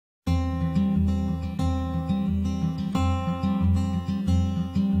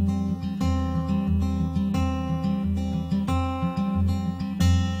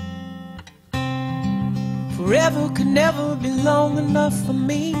Forever could never be long enough for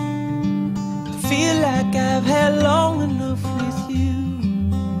me to feel like I've had long enough with you.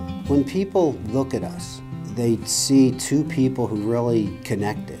 When people look at us, they see two people who really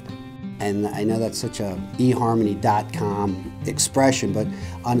connected. And I know that's such a eHarmony.com expression, but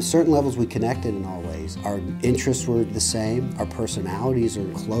on certain levels we connected in all ways. Our interests were the same, our personalities are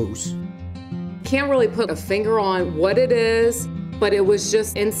close. Can't really put a finger on what it is, but it was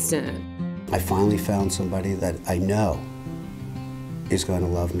just instant. I finally found somebody that I know is going to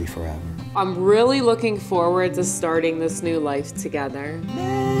love me forever. I'm really looking forward to starting this new life together.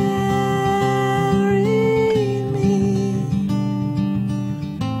 Marry me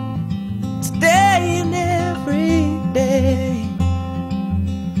today and every day.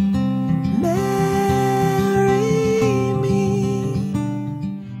 Marry me.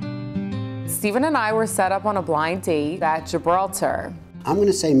 Stephen and I were set up on a blind date at Gibraltar. I'm going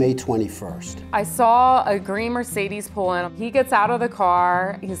to say May 21st. I saw a green Mercedes pull in. He gets out of the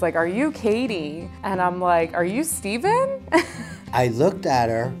car. He's like, "Are you Katie?" And I'm like, "Are you Stephen?" I looked at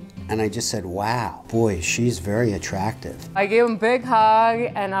her and I just said, wow, boy, she's very attractive. I gave him a big hug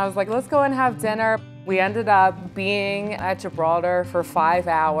and I was like, "Let's go and have dinner." We ended up being at Gibraltar for 5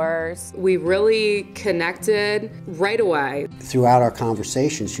 hours. We really connected right away. Throughout our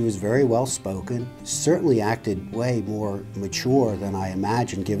conversation, she was very well spoken, certainly acted way more mature than I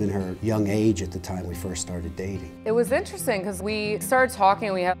imagined given her young age at the time we first started dating. It was interesting because we started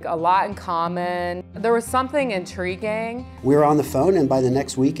talking, we had a lot in common. There was something intriguing. We were on the phone, and by the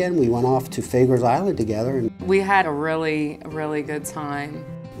next weekend we went off to Fager's Island together. And We had a really good time.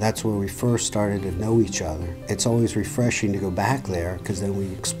 that's where we first started to know each other. It's always refreshing to go back there because then we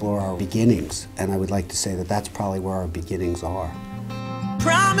explore our beginnings. And I would like to say that that's probably where our beginnings are.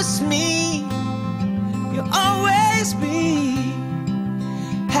 Promise me you'll always be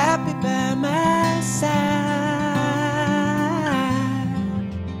happy by my side.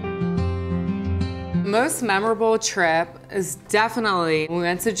 Most memorable trip is definitely when we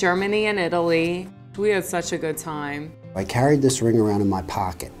went to Germany and Italy. We had such a good time. I carried this ring around in my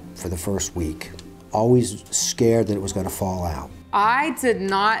pocket for the first week, always scared that it was going to fall out. I did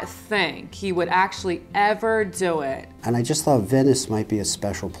not think he would actually ever do it. And I just thought Venice might be a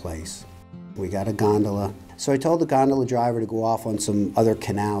special place. We got a gondola. So I told the gondola driver to go off on some other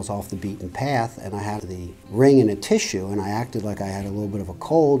canals off the beaten path, and I had the ring in a tissue, and I acted like I had a little bit of a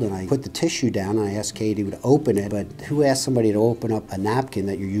cold, and I put the tissue down, and I asked Katie to open it, but who asked somebody to open up a napkin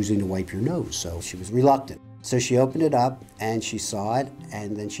that you're using to wipe your nose? So she was reluctant. So she opened it up, and she saw it,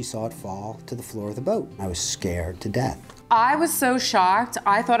 and then she saw it fall to the floor of the boat. I was scared to death. I was so shocked.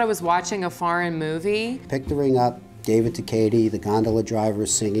 I thought I was watching a foreign movie. Picked the ring up, gave it to Katie. The gondola driver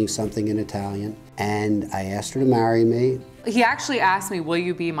was singing something in Italian, and I asked her to marry me. He actually asked me, "Will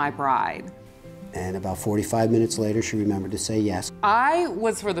you be my bride?" And about 45 minutes later, she remembered to say yes. I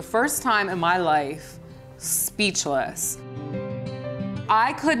was, for the first time in my life, speechless.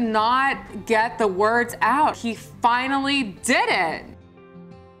 I could not get the words out. He finally did it.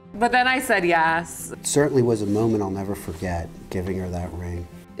 But then I said yes. It certainly was a moment I'll never forget, giving her that ring.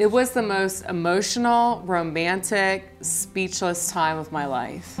 It was the most emotional, romantic, speechless time of my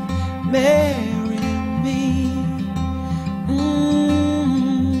life. Marry me.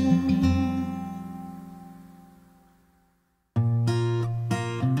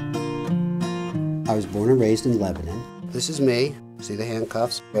 I was born and raised in Lebanon. This is me. See the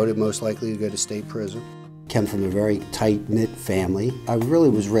handcuffs? Voted most likely to go to state prison. Came from a very tight-knit family. I really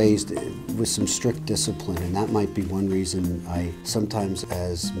was raised with some strict discipline, and that might be one reason I sometimes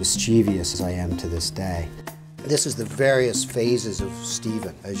as mischievous as I am to this day. This is the various phases of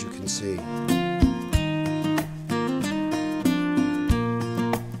Stephen, as you can see.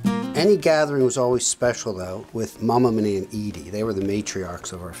 Any gathering was always special, though, with Mama, Minnie, and Edie. They were the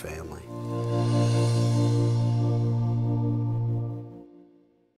matriarchs of our family.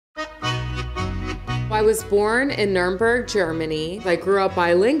 I was born in Nuremberg, Germany. I grew up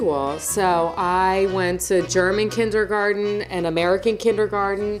bilingual, so I went to German kindergarten and American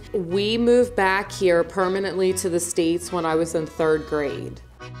kindergarten. We moved back here permanently to the States when I was in 3rd grade.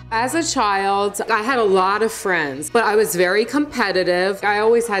 As a child, I had a lot of friends, but I was very competitive. I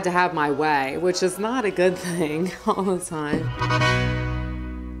always had to have my way, which is not a good thing all the time.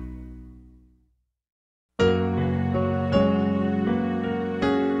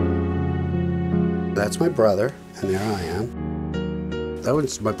 That's my brother, and there I am. That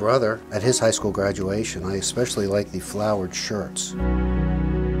was my brother at his high school graduation. I especially like the flowered shirts.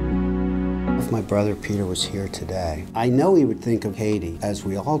 If my brother Peter was here today, I know he would think of Katie, as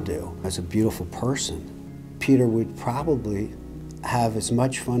we all do, as a beautiful person. Peter would probably have as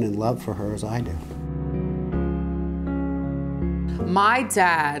much fun and love for her as I do. My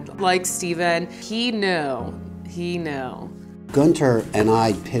dad, like Steven, he knew. Gunter and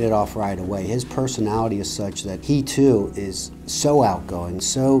I hit it off right away. His personality is such that he too is so outgoing,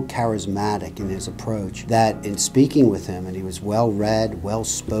 so charismatic in his approach that in speaking with him, and he was well-read,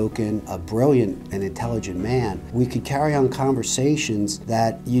 well-spoken, a brilliant and intelligent man, we could carry on conversations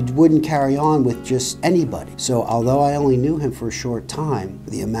that you wouldn't carry on with just anybody. So although I only knew him for a short time,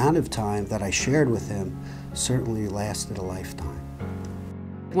 the amount of time that I shared with him certainly lasted a lifetime.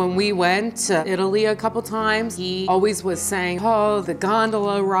 When we went to Italy a couple times, he always was saying, oh, the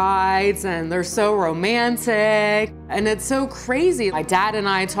gondola rides, and they're so romantic, and it's so crazy. My dad and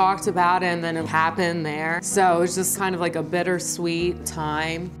I talked about it, and then it happened there. So it was just kind of like a bittersweet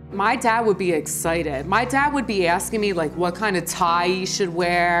time. My dad would be excited. My dad would be asking me like what kind of tie he should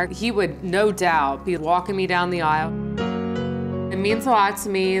wear. He would no doubt be walking me down the aisle. It means a lot to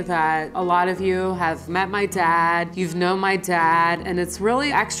me that a lot of you have met my dad, you've known my dad, and it's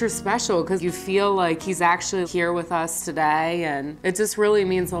really extra special because you feel like he's actually here with us today, and it just really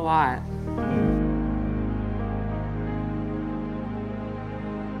means a lot.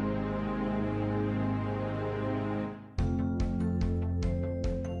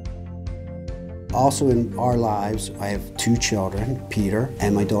 Also in our lives, I have two children, Peter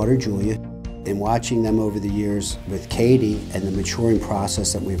and my daughter Julia. In watching them over the years with Katie and the maturing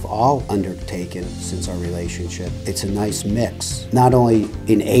process that we've all undertaken since our relationship, it's a nice mix, not only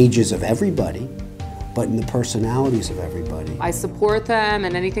in ages of everybody, but in the personalities of everybody. I support them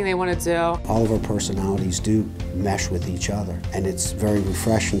and anything they want to do. All of our personalities do mesh with each other, and it's very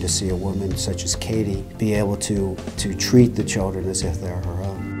refreshing to see a woman such as Katie be able to treat the children as if they're her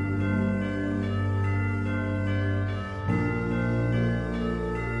own.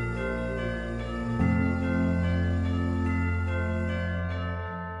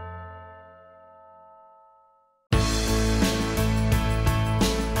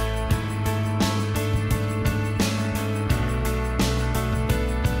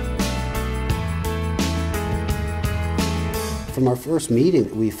 From our first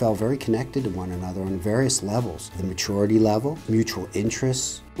meeting, we felt very connected to one another on various levels. The maturity level, mutual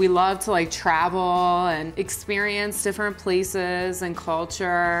interests. We love to like travel and experience different places and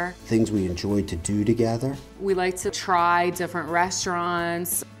culture. Things we enjoyed to do together. We like to try different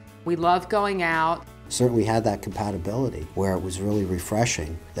restaurants. We love going out. Certainly had that compatibility where it was really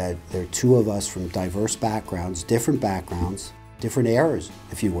refreshing that there are two of us from diverse backgrounds, different eras,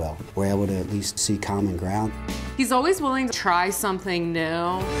 if you will. We're able to at least see common ground. He's always willing to try something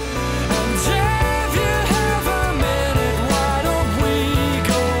new.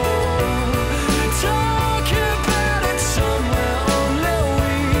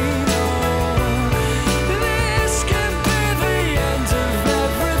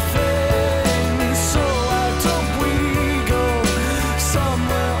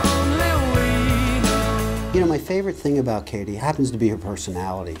 You know, my favorite thing about Katie happens to be her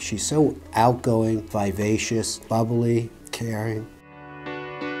personality. She's so outgoing, vivacious, bubbly, caring.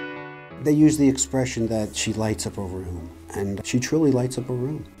 They use the expression that she lights up a room, and she truly lights up a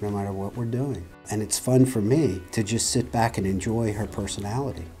room, no matter what we're doing. And it's fun for me to just sit back and enjoy her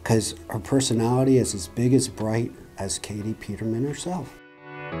personality, because her personality is as big as bright as Katie Peterman herself.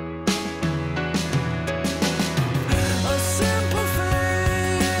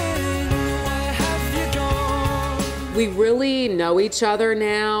 We really know each other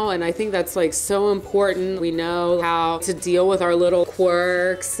now, and I think that's like so important. We know how to deal with our little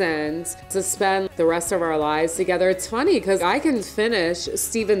quirks and to spend the rest of our lives together. It's funny because I can finish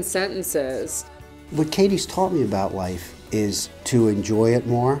Steven's sentences. What Katie's taught me about life is to enjoy it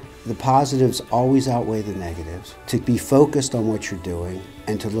more. The positives always outweigh the negatives. To be focused on what you're doing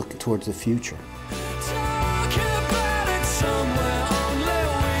and to look towards the future.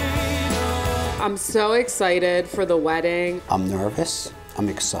 I'm so excited for the wedding. I'm nervous, I'm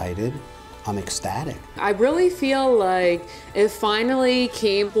excited, I'm ecstatic. I really feel like it finally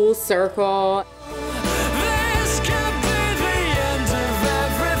came full circle.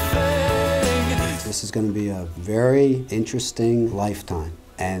 This is going to be a very interesting lifetime,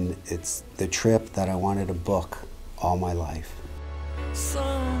 and it's the trip that I wanted to book all my life.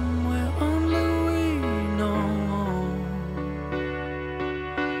 Somewhere only we know.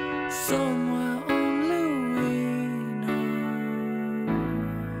 Somewhere only we know.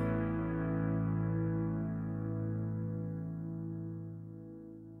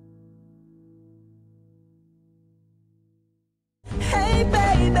 Hey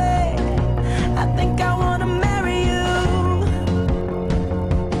baby, I think I wanna marry you.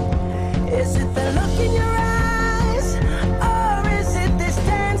 Is it the look in your eyes, or is it this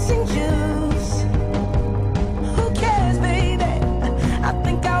dancing juice? Who cares, baby?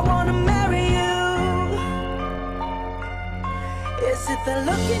 Is it the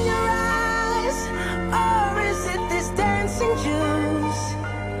look in your eyes, or is it this dancing juice?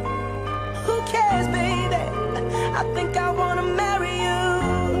 Who cares, baby? I think I want